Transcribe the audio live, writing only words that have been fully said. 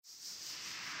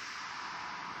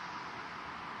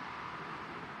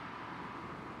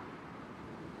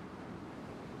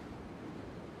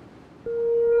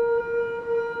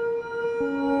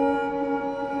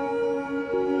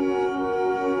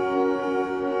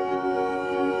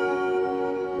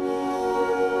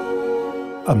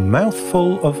A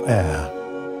Mouthful of Air,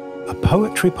 a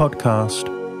poetry podcast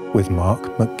with Mark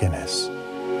McGuinness.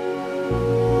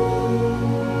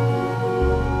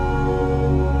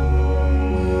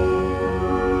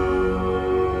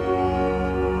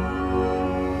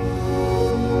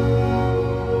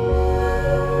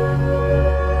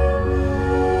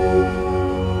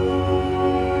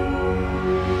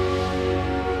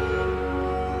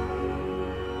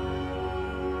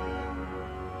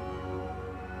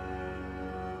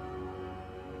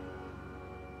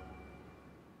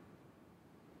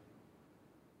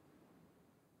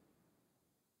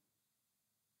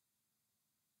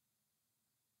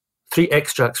 Three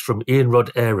extracts from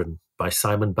Iarnród, Éireann by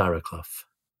Simon Barraclough.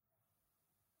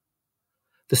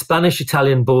 The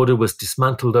Spanish-Italian border was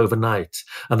dismantled overnight,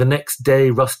 and the next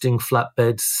day rusting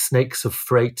flatbeds, snakes of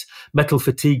freight, metal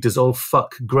fatigued as all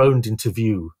fuck, groaned into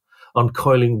view,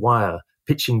 uncoiling wire,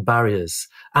 pitching barriers,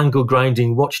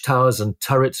 angle-grinding watchtowers and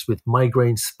turrets with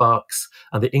migraine sparks,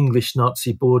 and the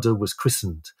English-Nazi border was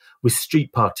christened, with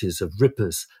street parties of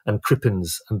rippers and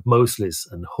crippins and Mosleys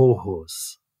and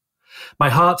haw-haws. My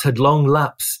heart had long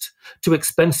lapsed, too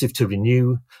expensive to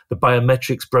renew, the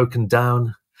biometrics broken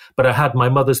down, but I had my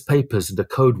mother's papers and a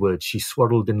code word she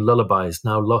swaddled in lullabies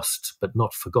now lost but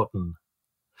not forgotten.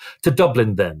 To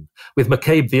Dublin then, with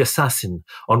McCabe the assassin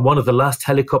on one of the last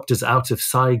helicopters out of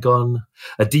Saigon,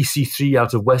 a DC-3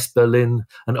 out of West Berlin,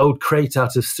 an old crate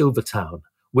out of Silvertown,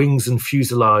 wings and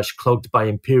fuselage clogged by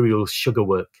Imperial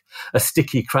sugarwork, a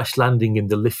sticky crash landing in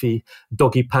the Liffey,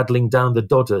 doggy paddling down the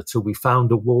Dodder till we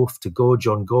found a wharf to gorge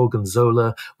on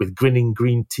Gorgonzola with grinning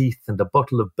green teeth and a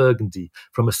bottle of Burgundy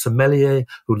from a sommelier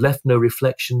who left no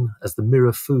reflection as the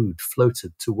mirror food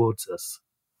floated towards us.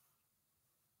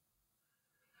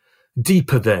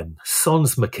 Deeper then,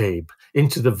 Sons McCabe,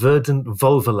 into the verdant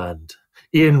Vulvaland,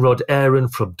 Iarnród Éireann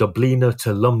from Dublina to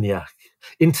Lumniach,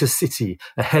 intercity,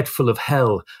 a head full of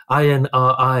hell,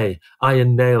 INRI,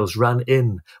 iron nails ran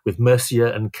in, with Mercier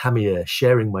and Camier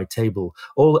sharing my table,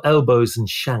 all elbows and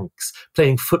shanks,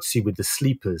 playing footsie with the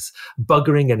sleepers,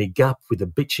 buggering any gap with a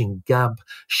bitching gab,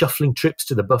 shuffling trips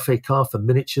to the buffet car for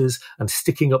miniatures, and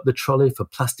sticking up the trolley for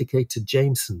plasticated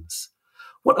Jamesons.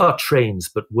 What are trains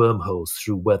but wormholes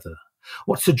through weather?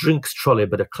 What's a drinks trolley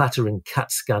but a clattering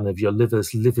CAT scan of your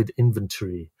liver's livid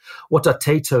inventory? What are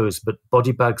Tato's but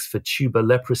body bags for tuber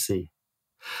leprosy?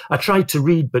 I tried to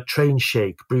read, but train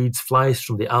shake breeds flies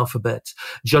from the alphabet,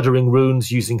 juddering runes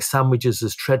using sandwiches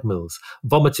as treadmills,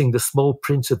 vomiting the small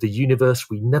print of the universe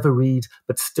we never read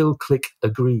but still click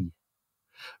agree.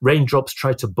 Raindrops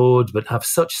try to board but have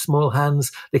such small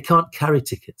hands they can't carry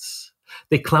tickets.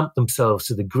 They clamp themselves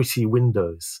to the gritty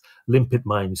windows, limpet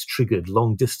minds triggered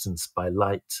long distance by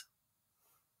light.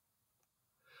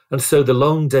 And so the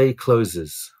long day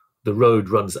closes, the road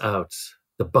runs out,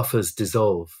 the buffers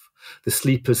dissolve, the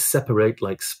sleepers separate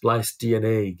like spliced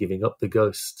DNA giving up the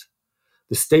ghost.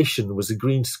 The station was a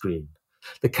green screen,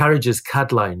 the carriages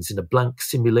CAD lines in a blank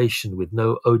simulation with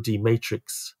no OD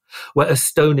matrix, were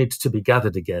astoned to be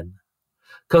gathered again.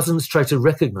 Cousins try to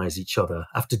recognize each other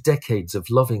after decades of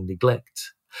loving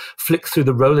neglect, flick through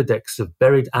the Rolodex of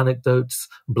buried anecdotes,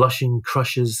 blushing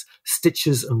crushes,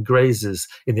 stitches and grazes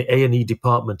in the A&E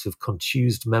department of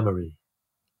contused memory.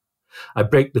 I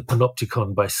break the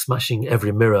panopticon by smashing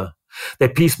every mirror. They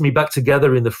piece me back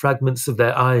together in the fragments of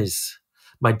their eyes.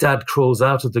 My dad crawls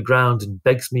out of the ground and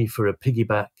begs me for a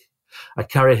piggyback. I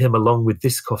carry him along with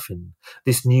this coffin,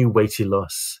 this new weighty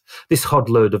loss, this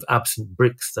hodload of absent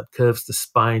bricks that curves the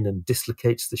spine and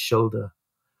dislocates the shoulder.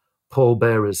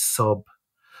 Pallbearers sob.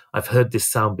 I've heard this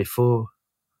sound before.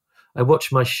 I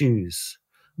watch my shoes,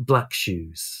 black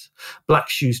shoes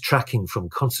tracking from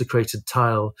consecrated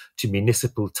tile to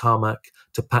municipal tarmac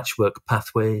to patchwork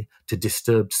pathway to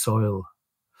disturbed soil.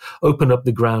 Open up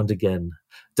the ground again,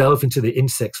 delve into the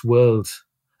insect's world.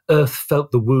 Earth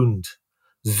felt the wound.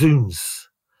 Zooms,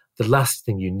 the last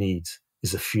thing you need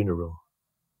is a funeral.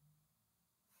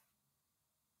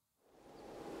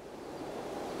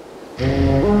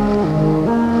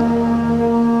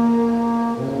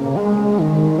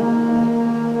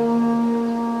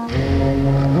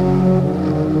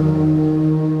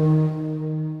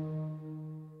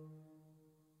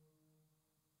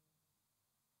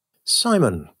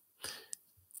 Simon,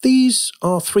 these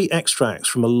are three extracts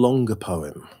from a longer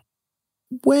poem.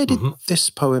 Where did this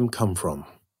poem come from?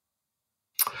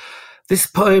 This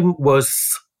poem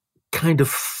was kind of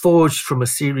forged from a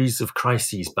series of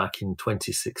crises back in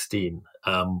 2016.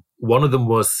 One of them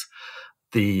was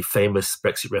the famous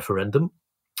Brexit referendum.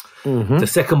 The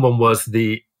second one was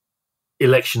the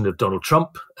election of Donald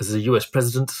Trump as the US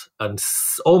president. And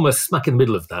almost smack in the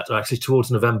middle of that, or actually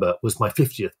towards November, was my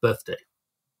 50th birthday.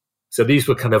 So these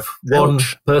were kind of one,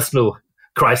 personal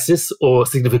crisis or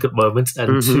significant moment,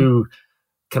 and two,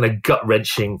 kind of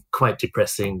gut-wrenching, quite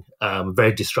depressing,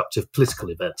 very disruptive political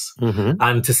events.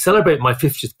 And to celebrate my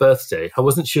 50th birthday, I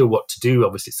wasn't sure what to do.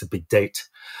 Obviously, it's a big date.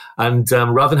 And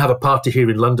rather than have a party here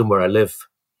in London where I live,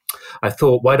 I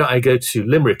thought, why don't I go to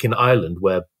Limerick in Ireland,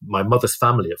 where my mother's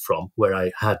family are from, where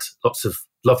I had lots of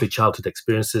lovely childhood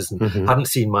experiences and hadn't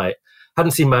seen my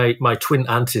twin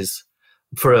aunties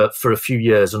for a few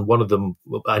years, and one of them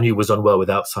I knew was unwell with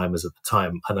Alzheimer's at the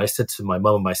time. And I said to my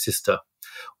mum and my sister,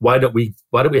 why don't we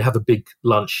have a big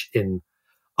lunch in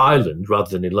Ireland rather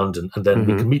than in London, and then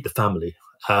we can meet the family.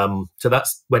 So that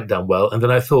went down well. And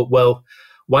then I thought, well,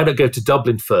 why not go to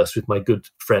Dublin first with my good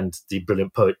friend, the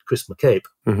brilliant poet Chris McCabe?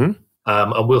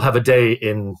 And we'll have a day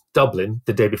in Dublin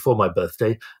the day before my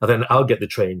birthday, and then I'll get the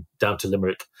train down to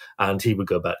Limerick, and he would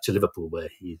go back to Liverpool where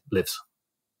he lives.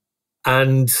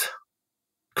 And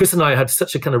Chris and I had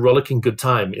such a kind of rollicking good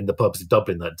time in the pubs of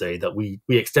Dublin that day that we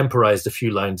extemporized a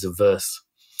few lines of verse,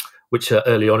 which are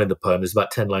early on in the poem. There's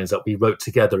about 10 lines that we wrote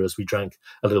together as we drank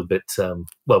a little bit,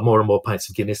 more and more pints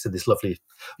of Guinness in this lovely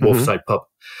Wharfside pub.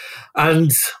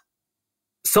 And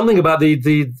something about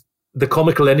the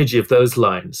comical energy of those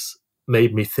lines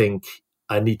made me think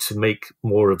I need to make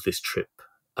more of this trip.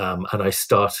 And I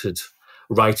started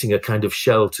writing a kind of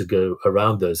shell to go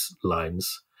around those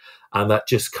lines. And that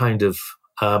just kind of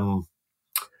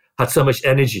had so much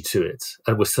energy to it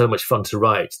and was so much fun to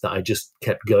write that I just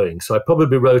kept going. So I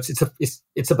probably wrote,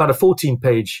 it's about a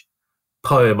 14-page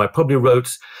poem. I probably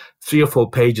wrote 3 or 4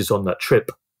 pages on that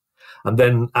trip. And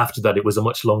then after that, it was a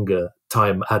much longer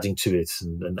time adding to it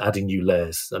and adding new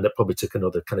layers. And that probably took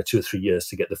another kind of 2 or 3 years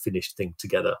to get the finished thing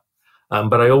together.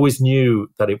 But I always knew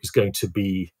that it was going to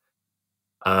be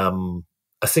a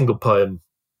single poem,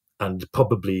 and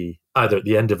probably either at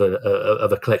the end of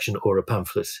a collection or a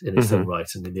pamphlet in its own right.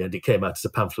 And in the end, it came out as a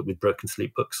pamphlet with Broken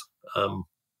Sleep books.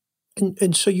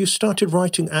 And so you started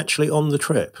writing actually on the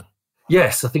trip?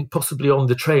 Yes, I think possibly on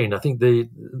the train. I think the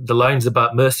lines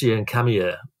about Mercier and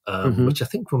Camier, which I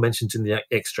think were mentioned in the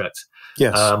extract.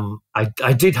 Yes.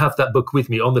 I did have that book with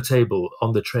me on the table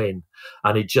on the train,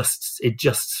 and it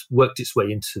just worked its way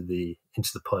into the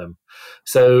poem.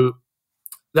 So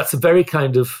that's a very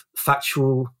kind of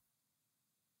factual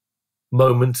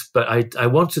moment, but I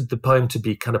wanted the poem to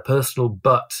be kind of personal,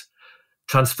 but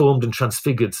transformed and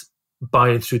transfigured by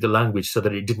and through the language, so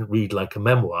that it didn't read like a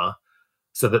memoir,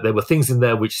 so that there were things in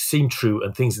there which seemed true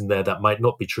and things in there that might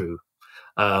not be true.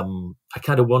 I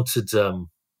kind of wanted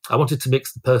to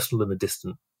mix the personal and the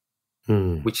distant,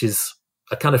 which is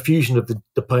a kind of fusion of the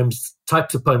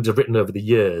types of poems I've written over the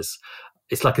years.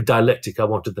 It's like a dialectic. I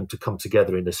wanted them to come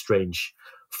together in a strange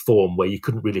form where you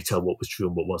couldn't really tell what was true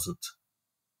and what wasn't.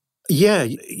 Yeah,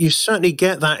 you certainly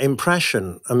get that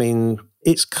impression. I mean,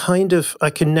 it's kind of, I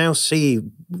can now see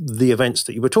the events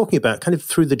that you were talking about kind of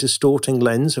through the distorting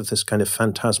lens of this kind of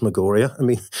phantasmagoria. I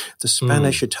mean, the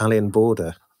Spanish-Italian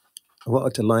border, what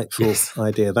a delightful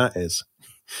idea that is.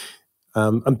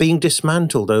 And being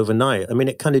dismantled overnight. I mean,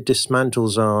 it kind of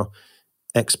dismantles our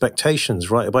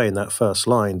expectations right away in that first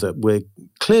line that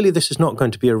clearly this is not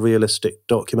going to be a realistic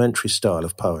documentary style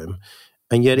of poem.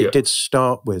 And yet it did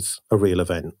start with a real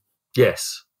event.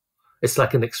 Yes. It's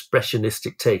like an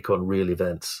expressionistic take on real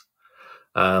events.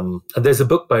 And there's a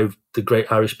book by the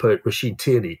great Irish poet Rashid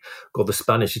Tierney called The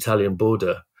Spanish-Italian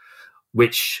Border,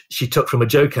 which she took from a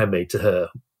joke I made to her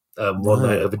one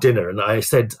night over dinner. And I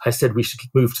said we should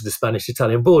move to the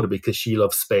Spanish-Italian border because she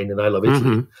loves Spain and I love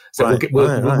Italy. So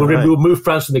we'll move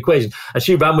France from the equation. And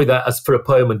she ran with that as for a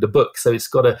poem and a book. So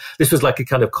this was like a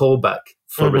kind of callback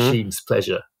for Rashid's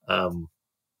pleasure. And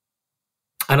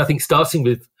I think starting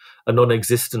with a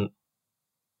non-existent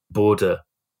border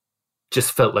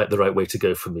just felt like the right way to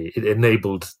go for me. It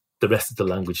enabled the rest of the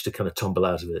language to kind of tumble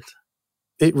out of it.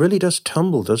 It really does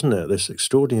tumble, doesn't it? This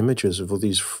extraordinary images of all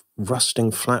these rusting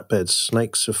flatbeds,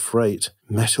 snakes of freight,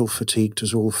 metal fatigued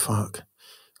as all fuck,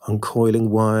 uncoiling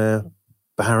wire,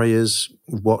 barriers,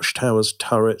 watchtowers,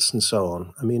 turrets, and so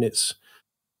on. I mean,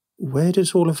 where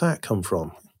does all of that come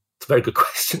from? It's a very good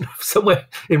question. Somewhere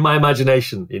in my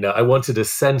imagination, I wanted a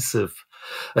sense of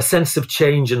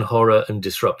change and horror and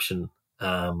disruption,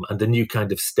 and a new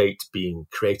kind of state being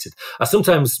created. I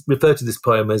sometimes refer to this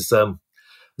poem as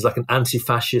like an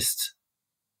anti-fascist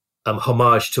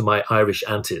homage to my Irish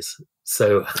aunties.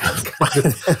 So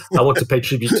I want to pay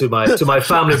tribute to my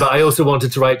family, but I also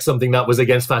wanted to write something that was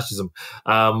against fascism,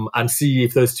 and see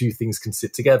if those two things can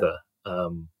sit together.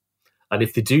 And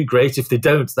if they do, great. If they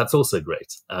don't, that's also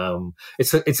great.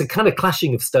 It's a kind of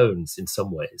clashing of stones in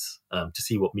some ways, to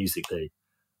see what music they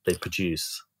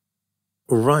produce.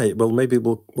 Right. Well, maybe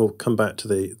we'll come back to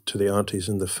the aunties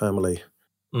and the family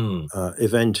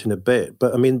event in a bit.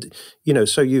 But I mean,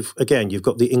 so you've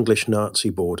got the English Nazi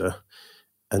border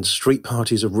and street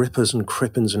parties of rippers and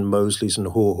crippins and Mosleys and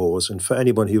haw-haws. And for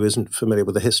anyone who isn't familiar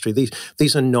with the history,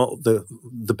 these are not the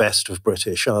best of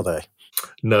British, are they?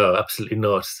 No, absolutely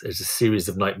not. There's a series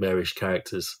of nightmarish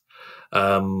characters.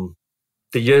 The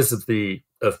years of Peter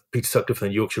Sutcliffe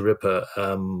and the Yorkshire Ripper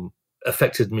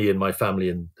affected me and my family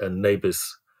and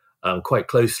neighbours quite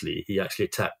closely. He actually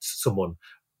attacked someone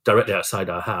directly outside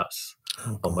our house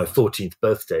on my 14th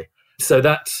birthday. So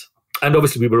and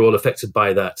obviously we were all affected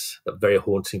by that very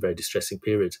haunting, very distressing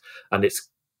period. And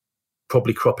it's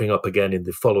probably cropping up again in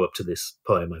the follow-up to this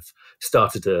poem. I've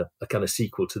started a kind of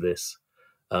sequel to this,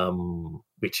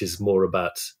 which is more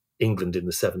about England in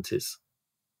the 70s.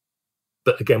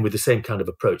 But again, with the same kind of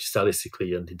approach,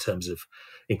 stylistically and in terms of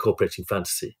incorporating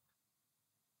fantasy.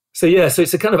 So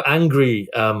it's a kind of angry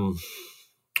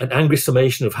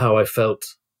summation of how I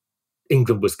felt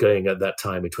England was going at that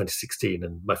time in 2016,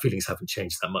 and my feelings haven't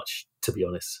changed that much, to be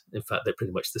honest. In fact, they're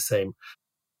pretty much the same.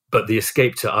 But the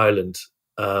escape to Ireland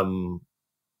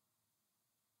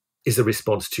is a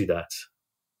response to that.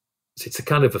 So it's a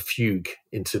kind of a fugue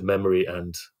into memory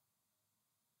and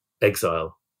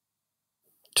exile.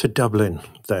 To Dublin,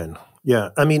 then.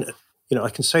 Yeah, I mean, I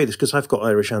can say this because I've got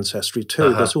Irish ancestry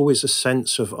too. There's always a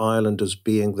sense of Ireland as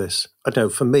being this, I don't know,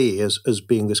 for me, as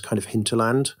being this kind of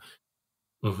hinterland,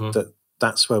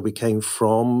 that's where we came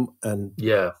from. And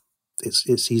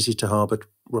it's easy to harbour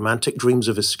romantic dreams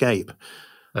of escape.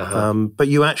 But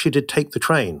you actually did take the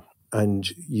train and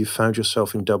you found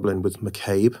yourself in Dublin with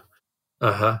McCabe.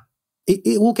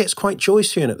 It all gets quite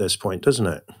Joycean at this point, doesn't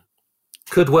it?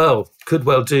 Could well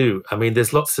do. I mean,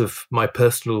 there's lots of my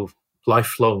personal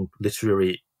lifelong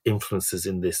literary influences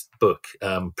in this book,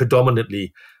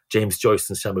 predominantly James Joyce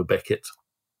and Samuel Beckett,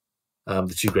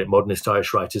 the two great modernist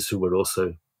Irish writers who were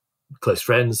also close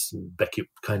friends. Beckett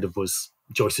kind of was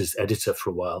Joyce's editor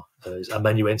for a while, his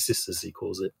amanuensis, as he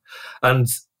calls it. And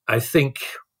I think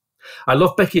I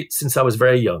loved Beckett since I was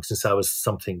very young, since I was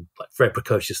something like very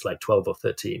precocious, like 12 or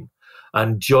 13.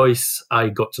 And Joyce, I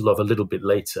got to love a little bit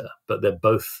later, but they're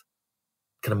both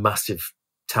kind of massive,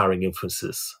 towering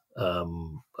influences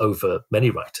over many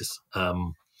writers.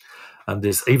 And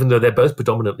even though they're both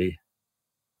predominantly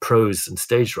prose and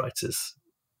stage writers,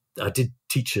 I did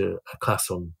teach a class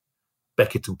on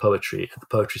Beckett and poetry at the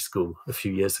poetry school a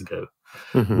few years ago,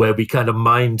 where we kind of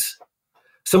mined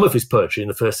some of his poetry in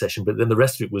the first session, but then the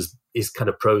rest of it was his kind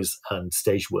of prose and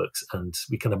stage works, and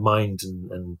we kind of mined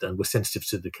and were sensitive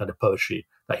to the kind of poetry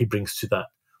that he brings to that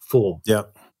form. Yeah.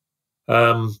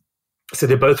 So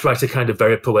they both write a kind of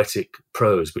very poetic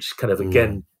prose, which kind of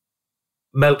again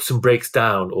melts and breaks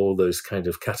down all those kind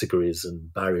of categories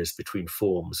and barriers between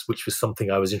forms, which was something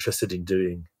I was interested in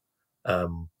doing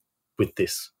with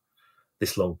this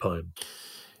long poem.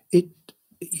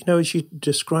 As you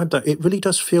describe that, it really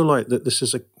does feel like that this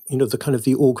is the kind of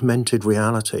the augmented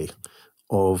reality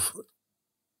of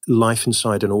life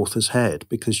inside an author's head,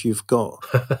 because you've got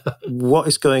what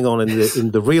is going on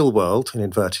in the real world, in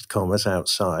inverted commas,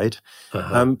 outside.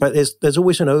 But there's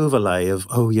always an overlay of,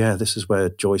 this is where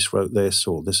Joyce wrote this,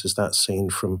 or this is that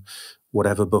scene from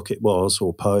whatever book it was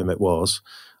or poem it was.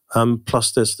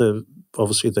 Plus there's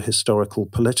obviously the historical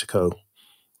politico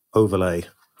overlay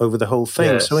over the whole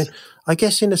thing. Yes. So I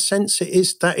guess in a sense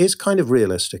that is kind of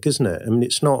realistic, isn't it? I mean,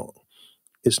 it's not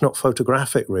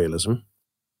photographic realism.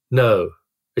 No,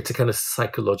 it's a kind of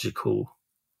psychological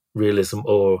realism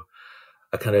or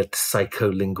a kind of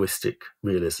psycholinguistic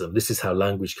realism. This is how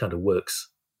language kind of works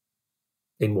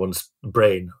in one's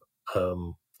brain,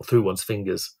 or through one's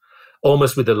fingers,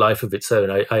 almost with a life of its own.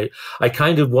 I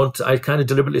kind of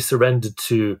deliberately surrendered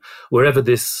to wherever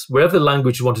the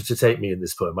language wanted to take me in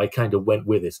this poem. I kind of went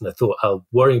with it, and I thought I'll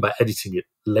worry about editing it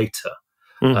later.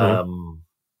 And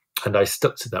I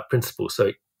stuck to that principle.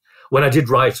 So when I did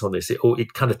write on this,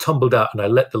 it kind of tumbled out, and I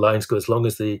let the lines go as long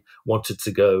as they wanted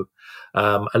to go.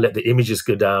 I let the images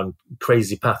go down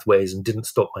crazy pathways and didn't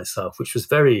stop myself, which was a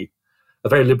very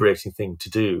liberating thing to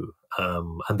do.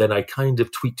 And then I kind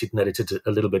of tweaked it and edited it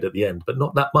a little bit at the end, but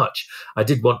not that much. I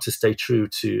did want to stay true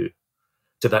to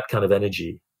that kind of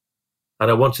energy.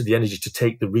 And I wanted the energy to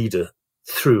take the reader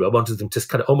through. I wanted them to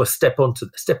kind of almost step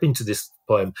into this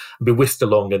poem and be whisked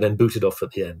along and then booted off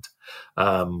at the end.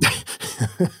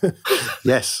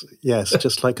 Yes,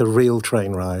 just like a real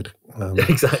train ride.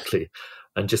 Exactly.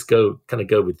 And just go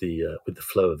with the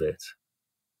flow of it.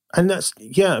 And that's,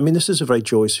 this is a very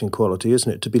Joycean quality,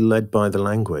 isn't it? To be led by the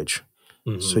language.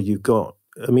 So you've got,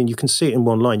 you can see it in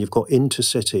one line. You've got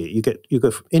intercity. You go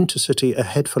from intercity, a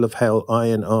head full of hell, I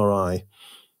and RI.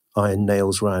 iron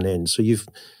nails ran in. So you've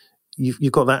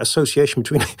got that association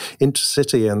between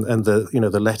intercity and the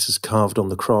the letters carved on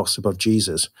the cross above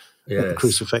Jesus at the Yes.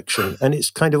 crucifixion, and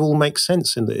it's kind of all makes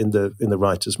sense in the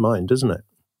writer's mind, doesn't it?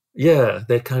 Yeah,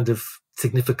 they're kind of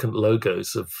significant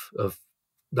logos of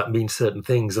that mean certain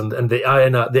things, and the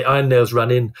iron nails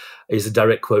ran in is a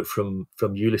direct quote from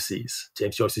Ulysses,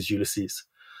 James Joyce's Ulysses.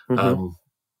 Mm-hmm.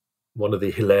 One of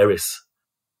the hilarious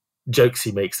jokes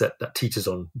he makes that teaches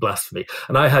on blasphemy.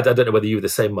 And I don't know whether you were the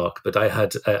same, Mark, but I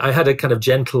had a kind of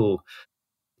gentle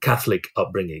Catholic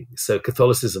upbringing. So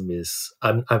Catholicism is,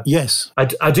 Yes.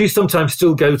 I do sometimes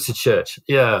still go to church.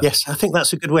 Yeah. Yes, I think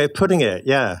that's a good way of putting it.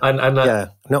 Yeah. And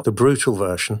not the brutal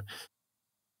version.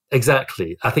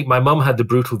 Exactly. I think my mum had the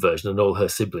brutal version and all her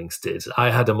siblings did.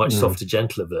 I had a much softer,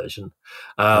 gentler version,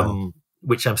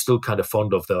 which I'm still kind of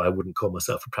fond of, though I wouldn't call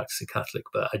myself a practicing Catholic,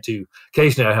 but I do.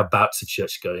 Occasionally I have bouts of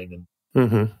church going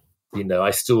and,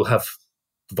 I still have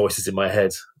voices in my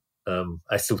head.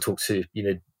 I still talk to,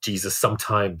 Jesus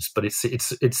sometimes, but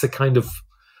it's a kind of,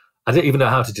 I don't even know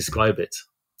how to describe it.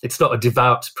 It's not a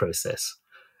devout process.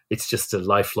 It's just a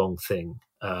lifelong thing.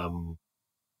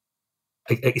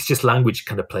 It's just language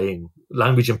and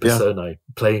persona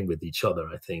playing with each other,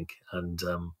 I think. And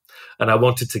I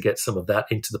wanted to get some of that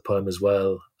into the poem as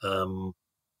well.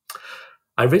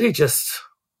 I really just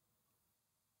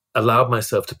allowed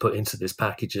myself to put into this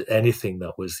package anything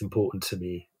that was important to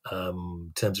me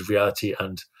in terms of reality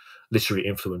and literary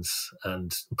influence.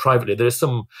 And privately, there's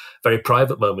some very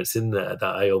private moments in there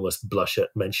that I almost blush at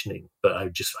mentioning, but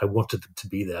I wanted them to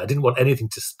be there. I didn't want anything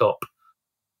to stop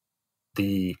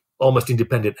the almost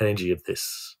independent energy of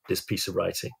this piece of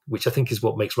writing, which I think is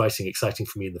what makes writing exciting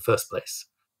for me in the first place.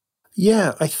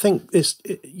 Yeah, I think this,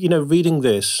 reading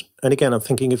this, and again, I'm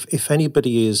thinking if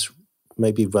anybody is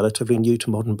maybe relatively new to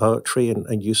modern poetry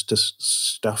and used to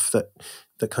stuff that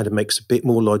kind of makes a bit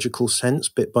more logical sense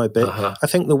bit by bit, I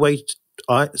think the way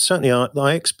I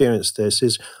experienced this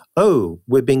is,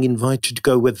 we're being invited to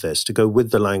go with this, to go with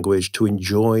the language, to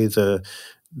enjoy the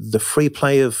free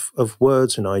play of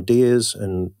words and ideas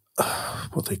and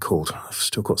what are they called? I've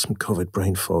still got some COVID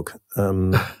brain fog.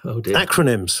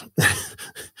 Acronyms.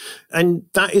 And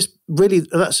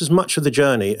that's as much of the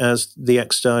journey as the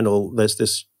external. There's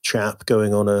this chap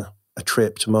going on a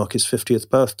trip to mark his 50th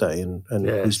birthday and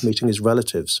yes. He's meeting his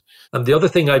relatives. And the other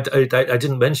thing I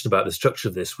didn't mention about the structure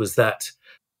of this was that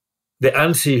the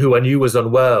auntie who I knew was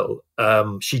unwell,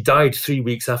 she died 3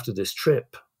 weeks after this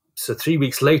trip. So 3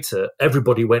 weeks later,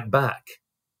 everybody went back.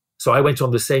 So I went on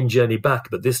the same journey back,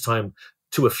 but this time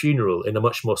to a funeral in a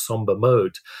much more somber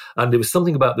mode. And there was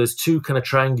something about those two kind of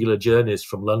triangular journeys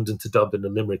from London to Dublin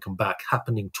and Limerick and back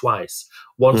happening twice.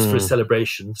 Once for a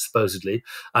celebration, supposedly,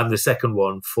 and the second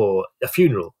one for a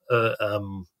funeral,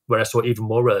 where I saw even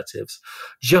more relatives.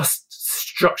 Just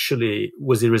structurally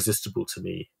was irresistible to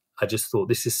me. I just thought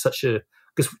this is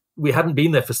because we hadn't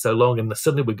been there for so long and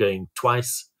suddenly we're going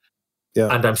twice. Yeah.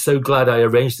 And I'm so glad I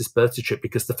arranged this birthday trip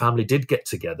because the family did get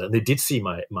together and they did see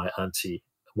my auntie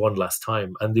one last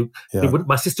time. And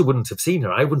my sister wouldn't have seen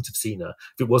her. I wouldn't have seen her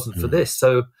if it wasn't for this.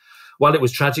 So while it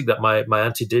was tragic that my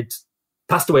auntie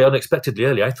passed away unexpectedly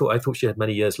early, I thought she had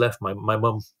many years left. My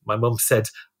mum said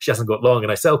she hasn't got long.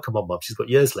 And I said, come on, Mum, she's got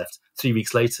years left. 3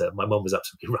 weeks later, my mum was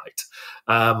absolutely right.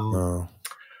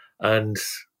 And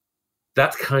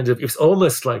that kind of, it's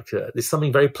almost like there's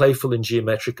something very playful and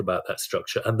geometric about that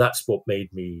structure. And that's what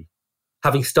made me,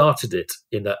 having started it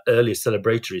in that earlier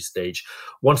celebratory stage,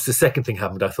 once the second thing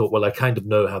happened, I thought, well, I kind of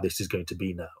know how this is going to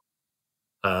be now.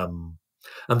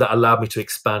 And that allowed me to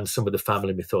expand some of the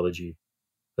family mythology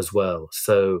as well.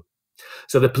 So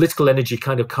the political energy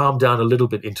kind of calmed down a little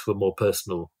bit into a more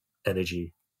personal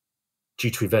energy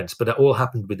due to events, but that all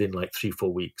happened within like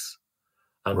 3-4 weeks.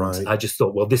 And right. I just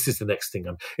thought, well, this is the next thing.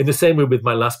 In the same way with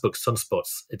my last book,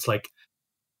 Sunspots, it's like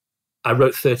I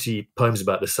wrote 30 poems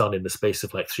about the sun in the space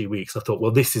of like 3 weeks. I thought, well,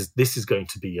 this is going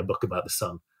to be a book about the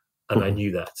sun. And I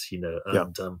knew that,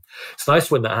 and it's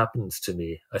nice when that happens to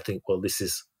me. I think, well, this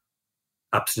is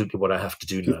absolutely what I have to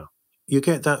do now. You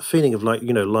get that feeling of like,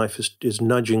 life is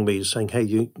nudging me, saying,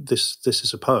 hey, this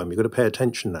is a poem. You've got to pay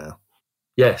attention now.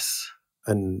 Yes.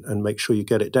 And make sure you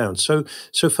get it down. So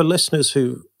for listeners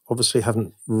who obviously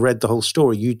haven't read the whole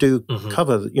story, you do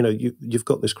cover, you've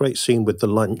got this great scene with the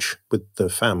lunch with the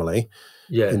family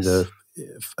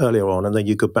earlier on, and then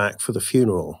you go back for the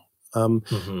funeral.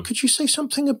 Could you say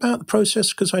something about the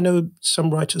process? Because I know some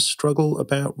writers struggle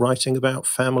about writing about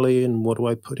family and what do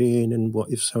I put in and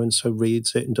what if so-and-so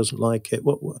reads it and doesn't like it?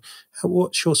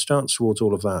 What's your stance towards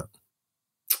all of that?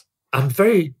 I'm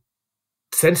very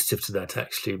sensitive to that,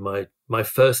 actually. My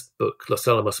first book, Los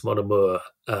Alamos Mon Amour,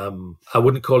 I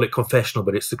wouldn't call it confessional,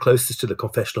 but it's the closest to the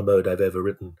confessional mode I've ever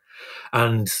written.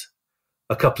 And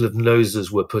a couple of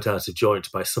noses were put out of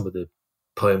joint by some of the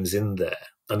poems in there.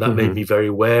 And that made me very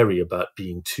wary about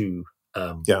being too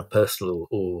personal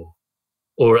or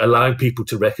allowing people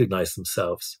to recognize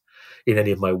themselves in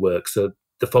any of my work. So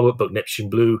the follow-up book, Neptune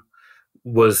Blue,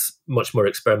 was much more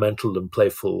experimental and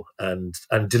playful and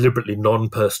deliberately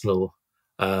non-personal.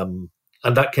 And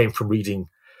that came from reading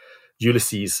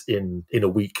Ulysses in a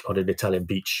week on an Italian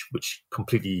beach, which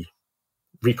completely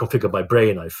reconfigured my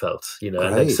brain, I felt, and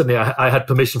then suddenly I had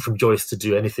permission from Joyce to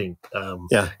do anything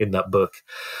in that book.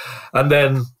 And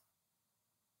then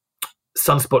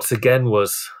Sunspots again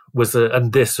was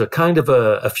a kind of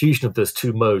a fusion of those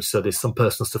two modes. So there's some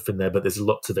personal stuff in there, but there's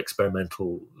lots of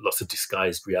experimental, lots of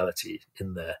disguised reality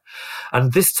in there.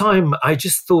 And this time I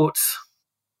just thought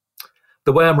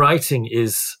the way I'm writing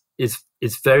is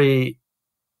very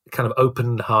kind of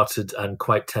open-hearted and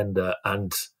quite tender.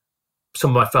 And some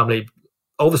of my family,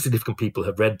 obviously different people,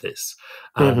 have read this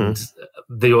and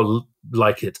they all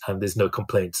like it, and there's no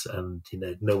complaints, and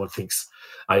no one thinks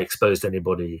I exposed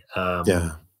anybody.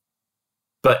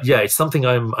 But yeah, it's something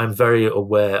I'm very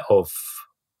aware of,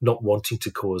 not wanting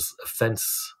to cause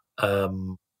offense,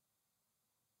 but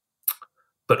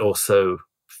also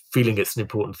feeling it's an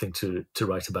important thing to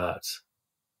write about.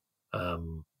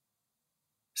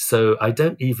 So I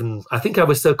think I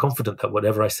was so confident that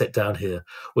whatever I set down here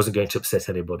wasn't going to upset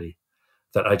anybody,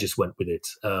 that I just went with it.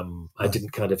 I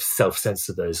didn't kind of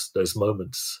self-censor those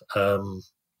moments. And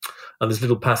there's a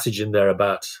little passage in there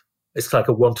about, it's like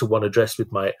a one-to-one address with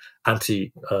my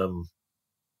auntie,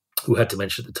 who had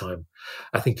dementia at the time.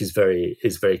 I think is very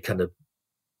kind of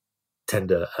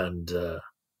tender, and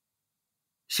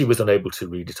she was unable to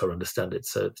read it or understand it.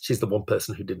 So she's the one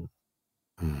person who didn't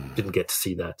get to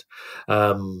see that.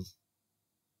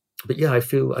 But yeah, I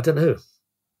feel I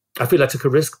took a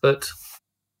risk, but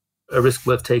a risk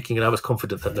worth taking, and I was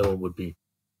confident that no one would be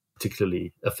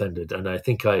particularly offended. And I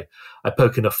think I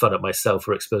poke enough fun at myself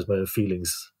or expose my own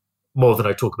feelings more than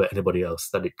I talk about anybody else,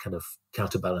 that it kind of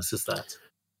counterbalances that.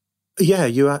 Yeah,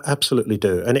 you absolutely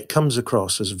do. And it comes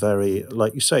across as very,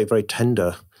 like you say, very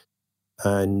tender.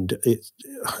 And it,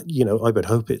 I would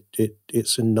hope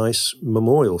it's a nice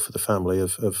memorial for the family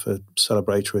of a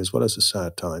celebratory as well as a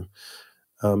sad time.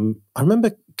 I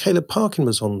remember Caleb Parkin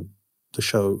was on the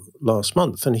show last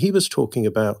month, and he was talking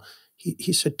about,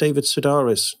 he said David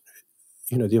Sedaris,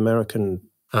 the American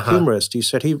humorist, he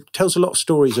said he tells a lot of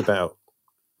stories about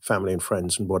family and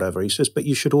friends and whatever. He says, but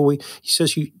you shouldn't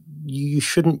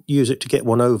use it to get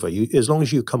one over. As long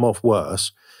as you come off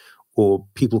worse, or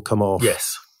people come off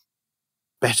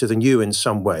better than you in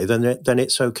some way, then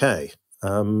it's okay.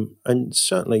 And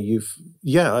certainly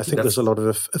I think there's a lot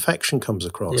of affection comes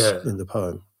across in the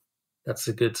poem. That's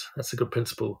a good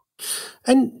principle.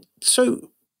 And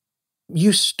so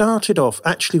you started off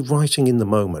actually writing in the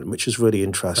moment, which is really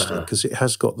interesting because it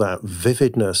has got that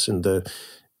vividness and the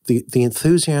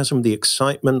enthusiasm, the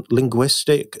excitement,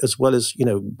 linguistic, as well as,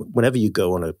 whenever you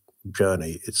go on a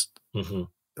journey, it's,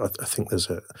 I think there's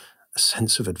a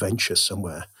sense of adventure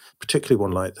somewhere, particularly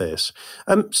one like this.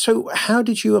 So how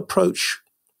did you approach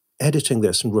editing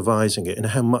this and revising it, and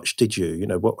how much did you,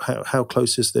 how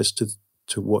close is this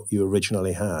to what you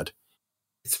originally had?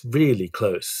 It's really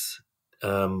close.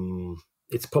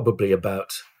 It's probably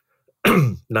about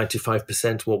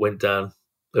 95% what went down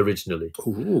originally.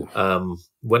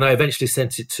 When I eventually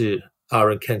sent it to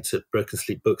Aaron Kent at Broken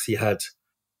Sleep Books, he had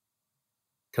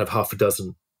kind of half a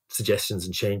dozen suggestions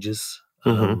and changes.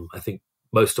 I think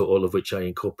most or all of which I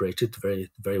incorporated.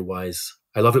 Very, very wise.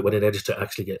 I love it when an editor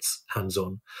actually gets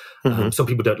hands-on. Some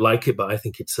people don't like it, but I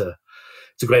think it's a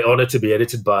great honor to be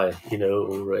edited by,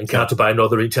 or encountered by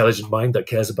another intelligent mind that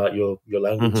cares about your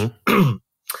language.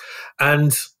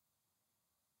 And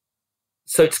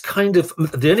so it's kind of,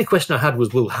 the only question I had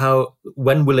was,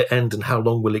 when will it end and how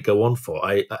long will it go on for?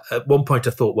 At one point I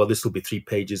thought, well, this will be 3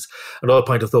 pages. Another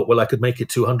point I thought, well, I could make it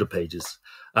 200 pages.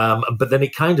 But then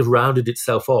it kind of rounded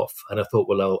itself off. And I thought,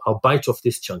 well, I'll bite off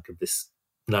this chunk of this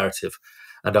narrative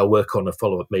and I'll work on a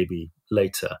follow-up maybe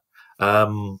later.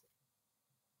 So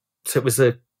it was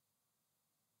I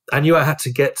knew I had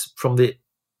to get from the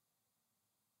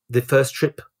first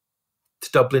trip to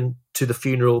Dublin to the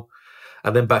funeral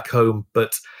and then back home,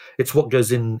 but it's what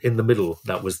goes in the middle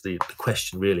that was the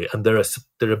question, really. And there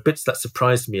are bits that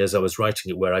surprised me as I was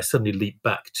writing it, where I suddenly leaped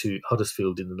back to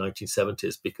Huddersfield in the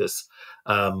 1970s because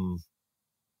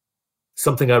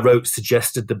something I wrote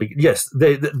suggested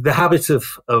the habit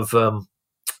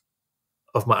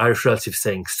of my Irish relatives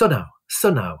saying so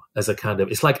now, as a kind of,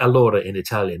 it's like allora in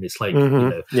Italian. It's like,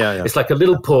 it's like a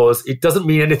little pause. It doesn't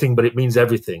mean anything, but it means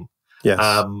everything. Yes.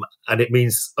 And it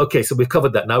means, okay, so we've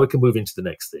covered that. Now we can move into the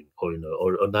next thing, or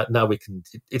now we can.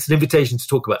 It's an invitation to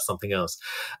talk about something else.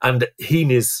 And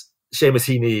Seamus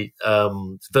Heaney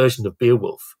version of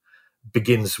Beowulf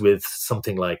begins with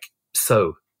something like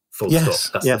 "so." Full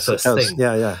stop. That's the first thing.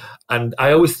 Yeah. And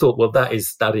I always thought, well, that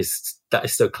is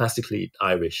so classically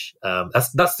Irish.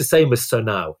 That's the same as "so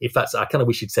now." In fact, I kind of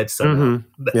wish you'd said "so now."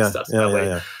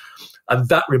 Yeah. And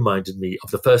that reminded me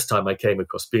of the first time I came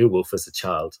across Beowulf as a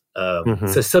child.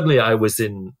 So suddenly I was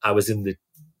talking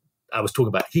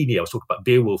about Heaney, I was talking about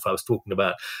Beowulf, I was talking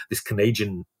about this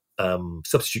Canadian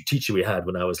substitute teacher we had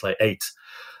when I was like 8,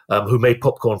 who made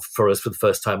popcorn for us for the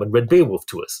first time and read Beowulf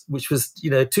to us, which was,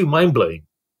 two mind-blowing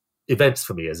events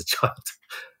for me as a child.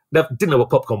 Didn't know what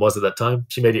popcorn was at that time.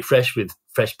 She made it fresh with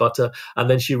fresh butter, and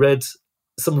then she read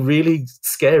some really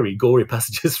scary, gory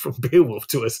passages from Beowulf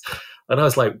to us, and I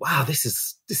was like, "Wow, this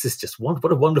is just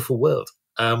what a wonderful world."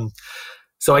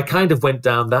 So I kind of went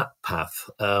down that path,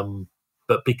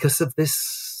 but because of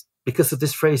this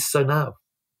phrase, "so now,"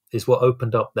 is what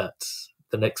opened up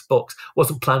the next box.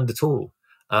 Wasn't planned at all,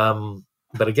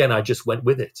 but again, I just went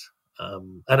with it,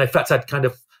 and in fact,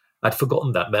 I'd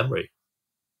forgotten that memory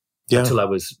until I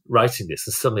was writing this,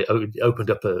 and suddenly it opened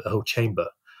up a whole chamber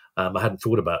I hadn't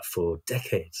thought about for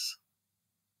decades.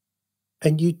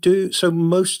 And you do, so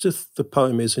most of the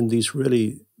poem is in these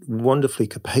really wonderfully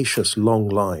capacious long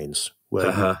lines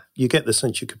where you get the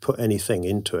sense you could put anything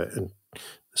into it, and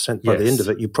by the end of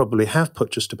it, you probably have put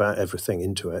just about everything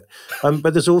into it.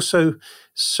 But there's also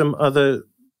some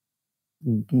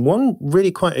one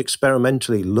really quite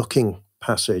experimentally looking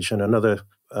passage, and another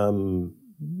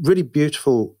really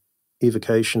beautiful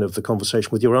evocation of the conversation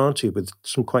with your auntie with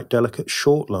some quite delicate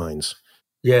short lines.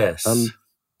 Yes.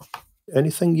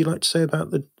 Anything you'd like to say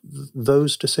about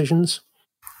those decisions?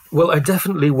 Well,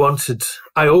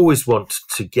 I always want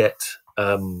to get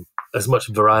as much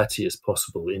variety as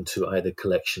possible into either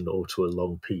collection or to a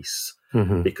long piece,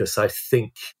 because I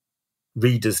think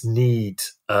readers need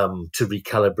to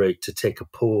recalibrate, to take a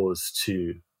pause,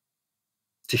 to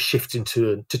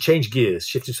change gears,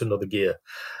 shift into another gear.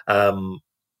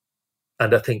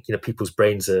 And I think, people's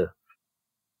brains are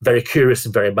very curious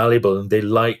and very malleable, and they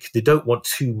don't want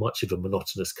too much of a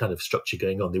monotonous kind of structure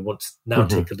going on. They want to now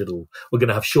take a little, we're going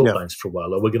to have short lines for a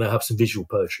while, or we're going to have some visual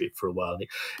poetry for a while. And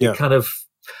it kind of,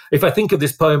 if I think of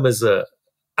this poem as a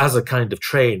kind of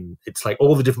train, it's like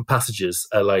all the different passages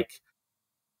are like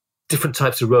different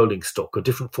types of rolling stock or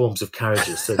different forms of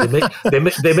carriages. So they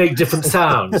make different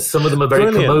sounds. Some of them are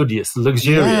very commodious,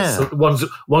 luxurious. Yeah.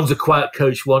 One's a quiet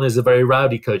coach, one is a very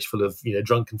rowdy coach full of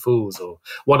drunken fools, or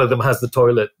one of them has the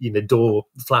toilet door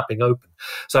flapping open.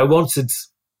 So I wanted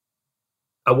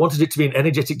it to be an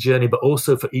energetic journey, but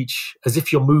also for each, as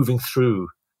if you're moving through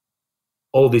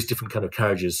all these different kind of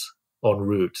carriages en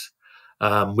route,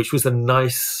 which was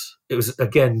it was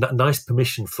again nice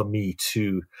permission for me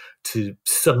to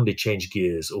suddenly change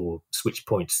gears or switch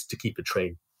points to keep the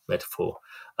train metaphor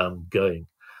going.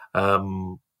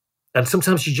 And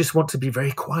sometimes you just want to be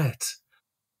very quiet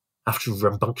after a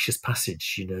rambunctious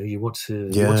passage. You want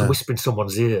to whisper in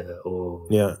someone's ear, or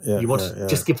you want to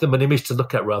just give them an image to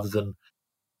look at rather than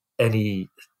any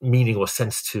meaning or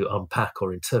sense to unpack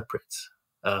or interpret.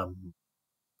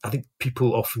 I think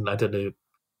people often, I don't know,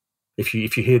 if you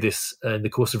hear this in the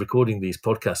course of recording these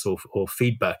podcasts or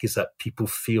feedback, is that people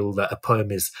feel that a poem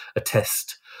is a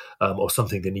test or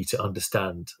something they need to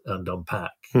understand and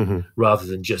unpack, rather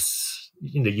than just,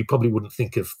 you probably wouldn't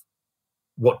think of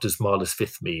what does Mahler's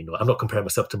Fifth mean? I'm not comparing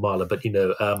myself to Mahler, but,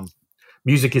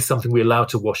 music is something we allow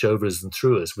to wash over us and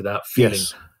through us without feeling,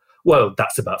 well,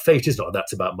 that's about fate, isn't it?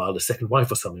 That's about Mahler's Second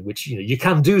Wife or something, which, you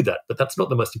can do that, but that's not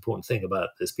the most important thing about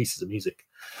those pieces of music.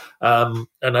 And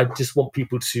I just want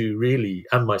people to really,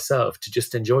 and myself, to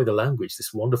just enjoy the language,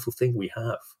 this wonderful thing we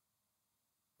have,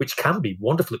 which can be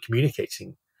wonderful at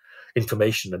communicating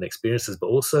information and experiences, but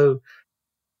also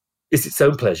is its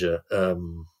own pleasure.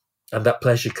 And that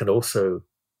pleasure can also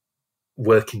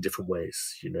work in different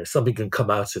ways. Something can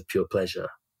come out of pure pleasure.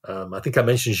 I think I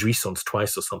mentioned jouissance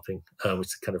twice or something, which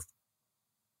is kind of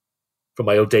from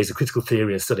my old days of critical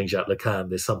theory and studying Jacques Lacan.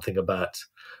 There's something about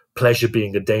pleasure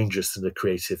being a dangerous and a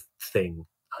creative thing,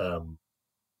 and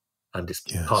it's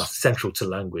central to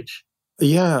language.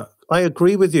 Yeah, I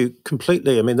agree with you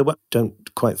completely. I mean, I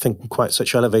don't quite think in quite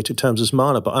such elevated terms as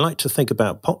Mahler, but I like to think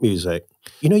about pop music.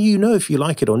 You know if you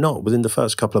like it or not within the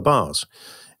first couple of bars.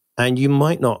 And you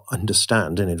might not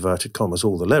understand, in inverted commas,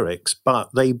 all the lyrics, but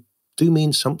they do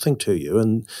mean something to you,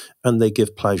 and they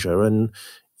give pleasure. And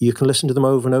you can listen to them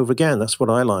over and over again. That's what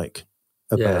I like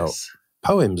about Yes.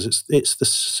 poems. It's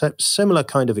the similar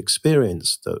kind of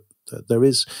experience that there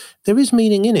is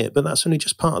meaning in it, but that's only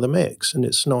just part of the mix, and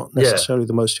it's not necessarily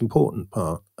the most important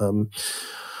part. And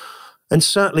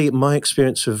certainly my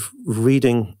experience of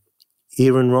reading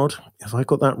Éireann, have I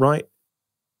got that right?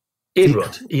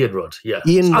 Iarnród, yeah.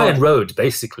 Iarnród,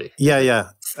 basically.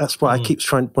 Yeah. That's why I keep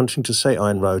wanting to say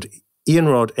Iarnród.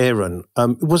 Éireann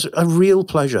was a real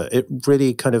pleasure. It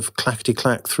really kind of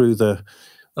clackety-clacked through the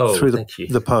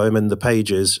poem and the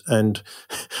pages, and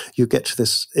you get to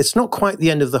this. It's not quite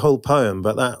the end of the whole poem,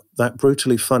 but that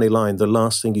brutally funny line, the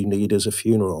last thing you need is a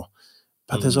funeral.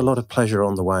 But there's a lot of pleasure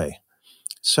on the way.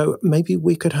 So maybe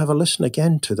we could have a listen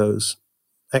again to those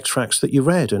extracts that you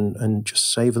read and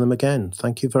just savor them again.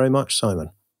 Thank you very much,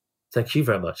 Simon. Thank you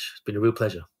very much. It's been a real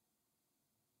pleasure.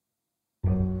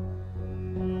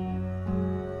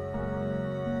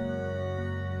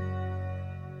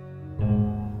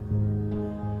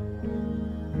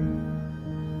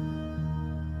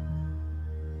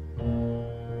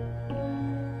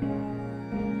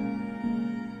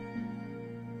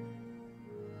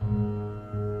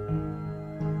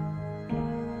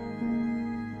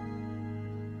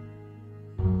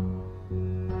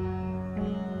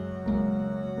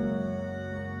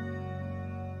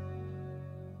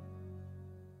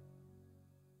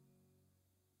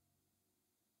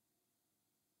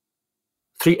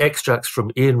 Three extracts from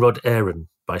Éireann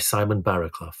by Simon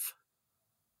Barraclough.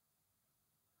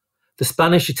 The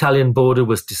Spanish-Italian border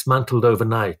was dismantled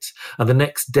overnight, and the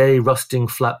next day rusting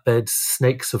flatbeds,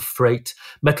 snakes of freight,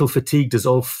 metal fatigued as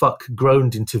all fuck,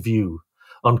 groaned into view,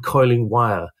 uncoiling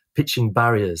wire, pitching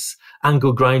barriers,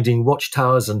 angle-grinding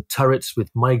watchtowers and turrets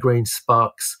with migraine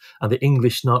sparks, and the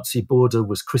English-Nazi border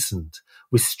was christened,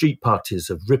 with street parties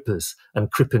of rippers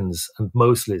and crippins and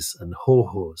Mosleys and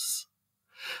haw-haws.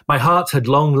 My heart had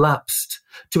long lapsed,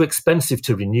 too expensive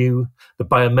to renew, the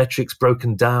biometrics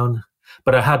broken down,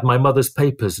 but I had my mother's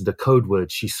papers and a code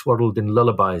word she swaddled in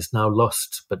lullabies now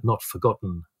lost but not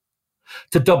forgotten.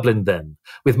 To Dublin then,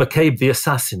 with McCabe the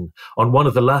assassin, on one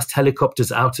of the last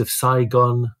helicopters out of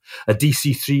Saigon, a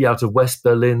DC-3 out of West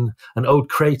Berlin, an old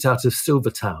crate out of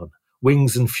Silvertown,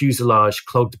 wings and fuselage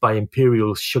clogged by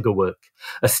Imperial sugarwork,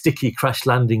 a sticky crash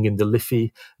landing in the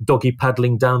Liffey, doggy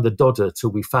paddling down the Dodder till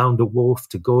we found a wharf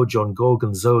to gorge on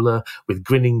Gorgonzola with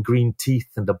grinning green teeth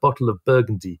and a bottle of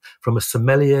Burgundy from a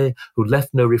sommelier who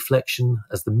left no reflection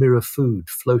as the mirror food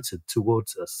floated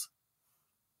towards us.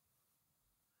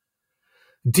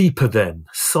 Deeper then,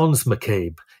 Sons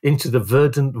McCabe, into the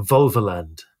verdant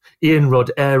Vulvaland,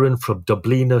 Éireann from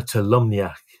Dublina to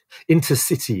Lumniach,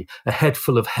 intercity, a head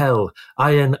full of hell,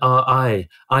 INRI,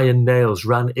 iron nails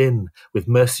ran in, with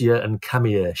Mercier and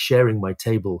Camier sharing my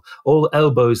table, all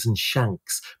elbows and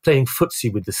shanks, playing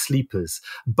footsie with the sleepers,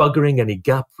 buggering any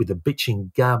gap with a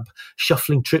bitching gab,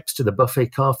 shuffling trips to the buffet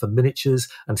car for miniatures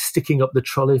and sticking up the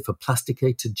trolley for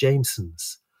plasticated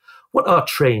Jamesons. What are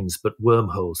trains but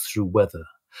wormholes through weather?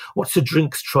 What's a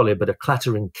drinks trolley but a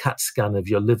clattering CAT scan of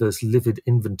your liver's livid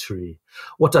inventory?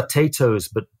 What are Tato's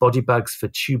but body bags for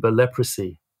tuber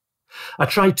leprosy? I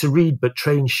tried to read, but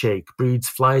train shake breeds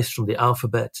flies from the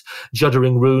alphabet,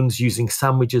 juddering runes using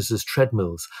sandwiches as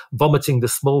treadmills, vomiting the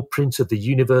small print of the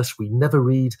universe we never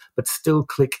read, but still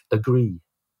click agree.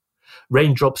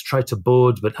 Raindrops try to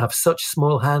board, but have such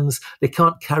small hands they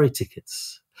can't carry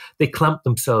tickets. They clamp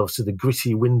themselves to the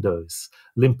gritty windows,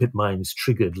 limpet minds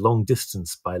triggered long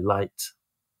distance by light.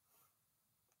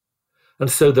 And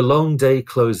so the long day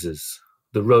closes,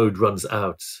 the road runs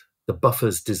out, the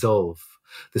buffers dissolve,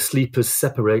 the sleepers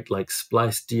separate like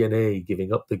spliced DNA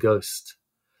giving up the ghost.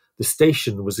 The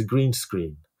station was a green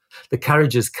screen, the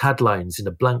carriages CAD lines in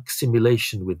a blank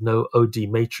simulation with no OD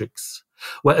matrix,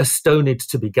 where a stoned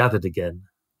to be gathered again.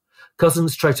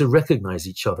 Cousins try to recognize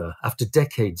each other after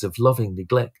decades of loving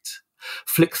neglect,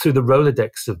 flick through the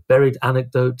Rolodex of buried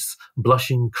anecdotes,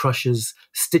 blushing crushes,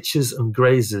 stitches and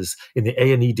grazers in the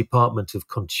A&E department of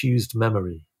contused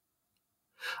memory.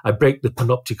 I break the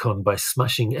panopticon by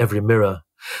smashing every mirror.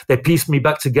 They piece me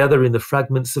back together in the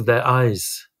fragments of their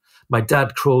eyes. My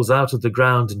dad crawls out of the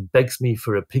ground and begs me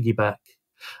for a piggyback.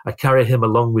 I carry him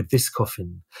along with this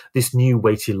coffin, this new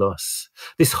weighty loss,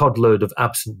 this hodload of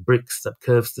absent bricks that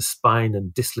curves the spine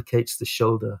and dislocates the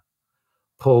shoulder.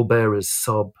 Pallbearers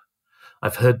sob.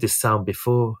 I've heard this sound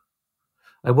before.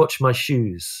 I watch my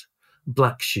shoes,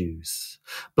 black shoes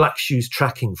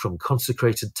tracking from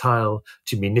consecrated tile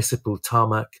to municipal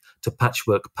tarmac to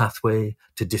patchwork pathway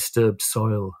to disturbed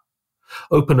soil.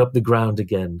 Open up the ground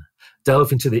again,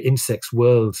 delve into the insect's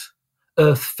world.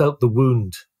 Earth felt the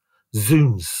wound.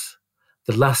 Zooms,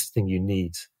 the last thing you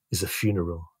need is a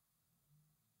funeral.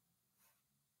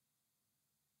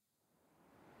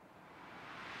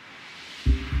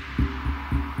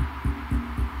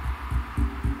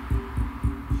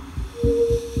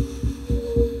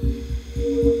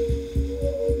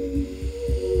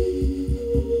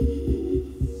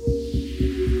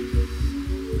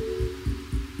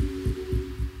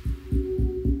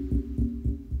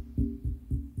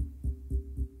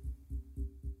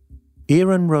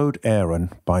 Iarnród,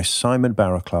 Éireann by Simon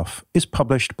Barraclough is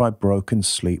published by Broken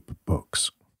Sleep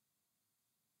Books.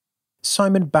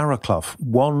 Simon Barraclough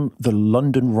won the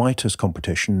London Writers'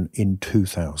 Competition in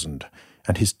 2000,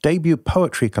 and his debut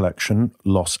poetry collection,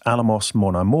 Los Alamos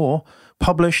Mon Amour,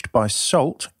 published by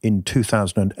Salt in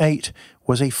 2008,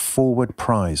 was a Forward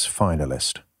Prize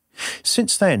finalist.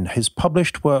 Since then, his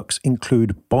published works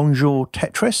include Bonjour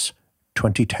Tetris,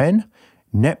 2010,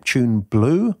 Neptune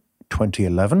Blue,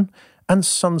 2011, and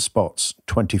Sunspots,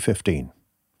 2015.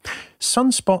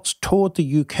 Sunspots toured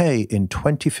the UK in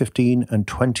 2015 and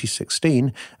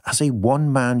 2016 as a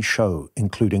one-man show,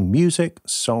 including music,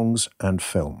 songs, and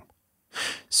film.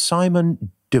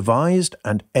 Simon devised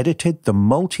and edited the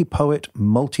multi-poet,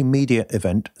 multimedia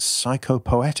event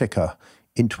Psychopoetica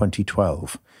in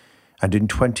 2012. And in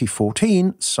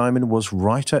 2014, Simon was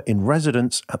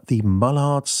writer-in-residence at the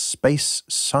Mullard Space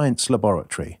Science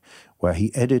Laboratory, where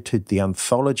he edited the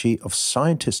anthology of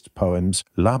scientist poems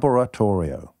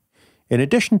Laboratorio. In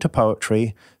addition to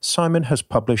poetry, Simon has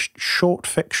published short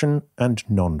fiction and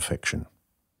non-fiction.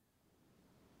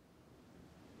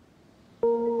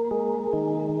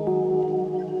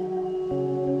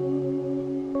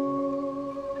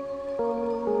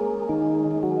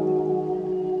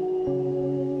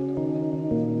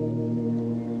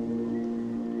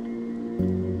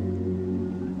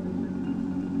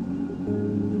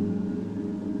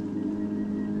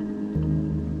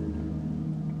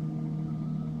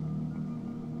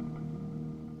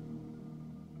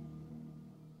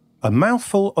 A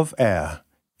Mouthful of Air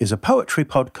is a poetry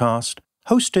podcast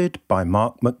hosted by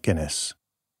Mark McGuinness.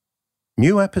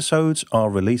 New episodes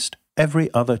are released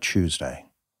every other Tuesday.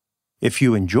 If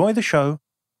you enjoy the show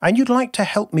and you'd like to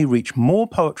help me reach more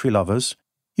poetry lovers,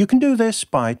 you can do this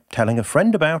by telling a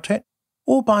friend about it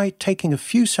or by taking a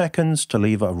few seconds to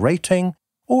leave a rating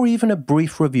or even a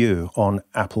brief review on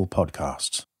Apple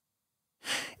Podcasts.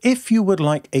 If you would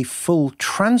like a full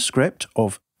transcript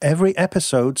of every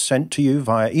episode sent to you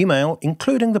via email,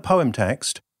 including the poem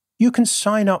text, you can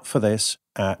sign up for this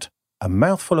at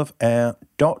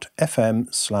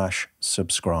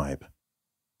amouthfulofair.fm/subscribe.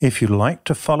 If you'd like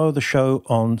to follow the show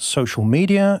on social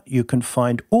media, you can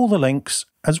find all the links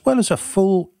as well as a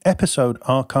full episode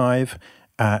archive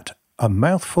at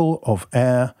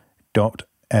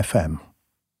amouthfulofair.fm.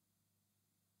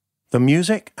 The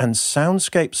music and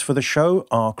soundscapes for the show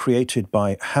are created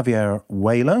by Javier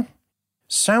Whaler.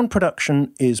 Sound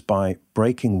production is by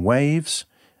Breaking Waves,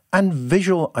 and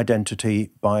visual identity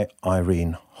by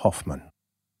Irene Hoffman.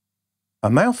 A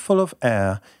Mouthful of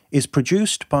Air is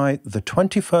produced by the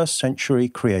 21st Century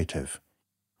Creative,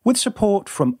 with support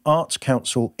from Arts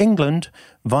Council England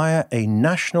via a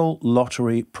National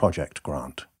Lottery Project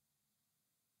grant.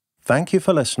 Thank you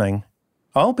for listening.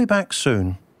 I'll be back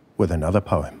soon with another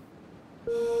poem.